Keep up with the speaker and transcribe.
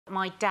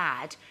my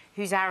dad,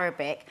 who's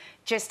Arabic,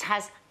 just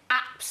has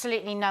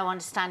absolutely no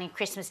understanding of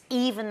Christmas,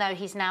 even though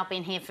he's now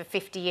been here for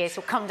 50 years.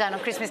 He'll come down on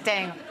Christmas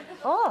Day and go,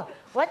 oh,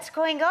 what's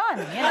going on?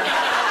 You know?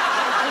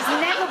 He's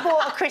never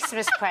bought a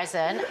Christmas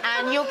present,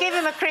 and you'll give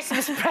him a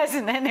Christmas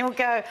present and he'll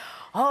go,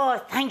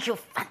 oh, thank you,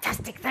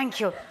 fantastic, thank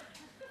you.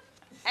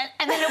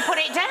 And then he'll put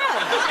it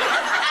down.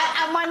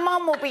 And my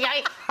mum will be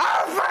like,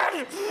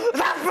 open the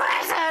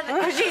present!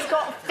 Because she's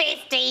got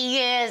 50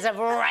 years of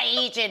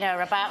rage in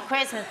her about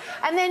Christmas.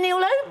 And then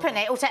he'll open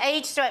it, or to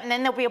age to it, and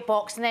then there'll be a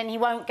box, and then he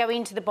won't go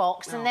into the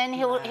box, and then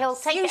he'll take it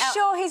out. You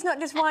sure he's not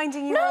just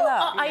winding you no, all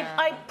up?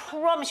 I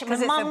promise you. My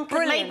mum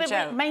could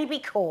maybe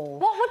call.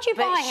 What would you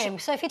buy him?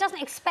 So if he doesn't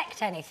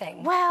expect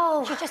anything, well,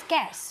 would you just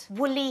guess?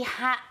 Woolly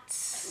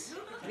hats.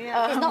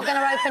 Yeah. He's not going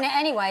to open it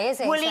anyway, is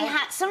he? Woolly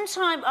hats.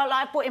 Sometimes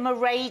I bought him a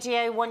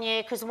radio one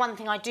year, because one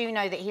thing I do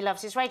know that he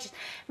loves is radios.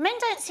 Men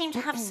don't seem to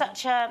have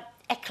such a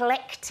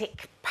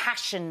eclectic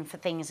passion for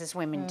things as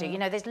women do. You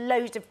know, there's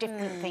loads of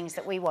different things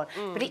that we want.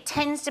 But it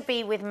tends to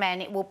be with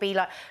men, it will be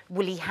like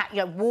woolly hat, you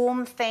know,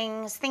 warm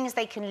things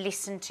they can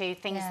listen to,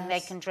 things that they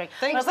can drink.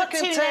 Things that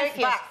can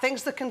take back.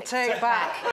 Things that can take back.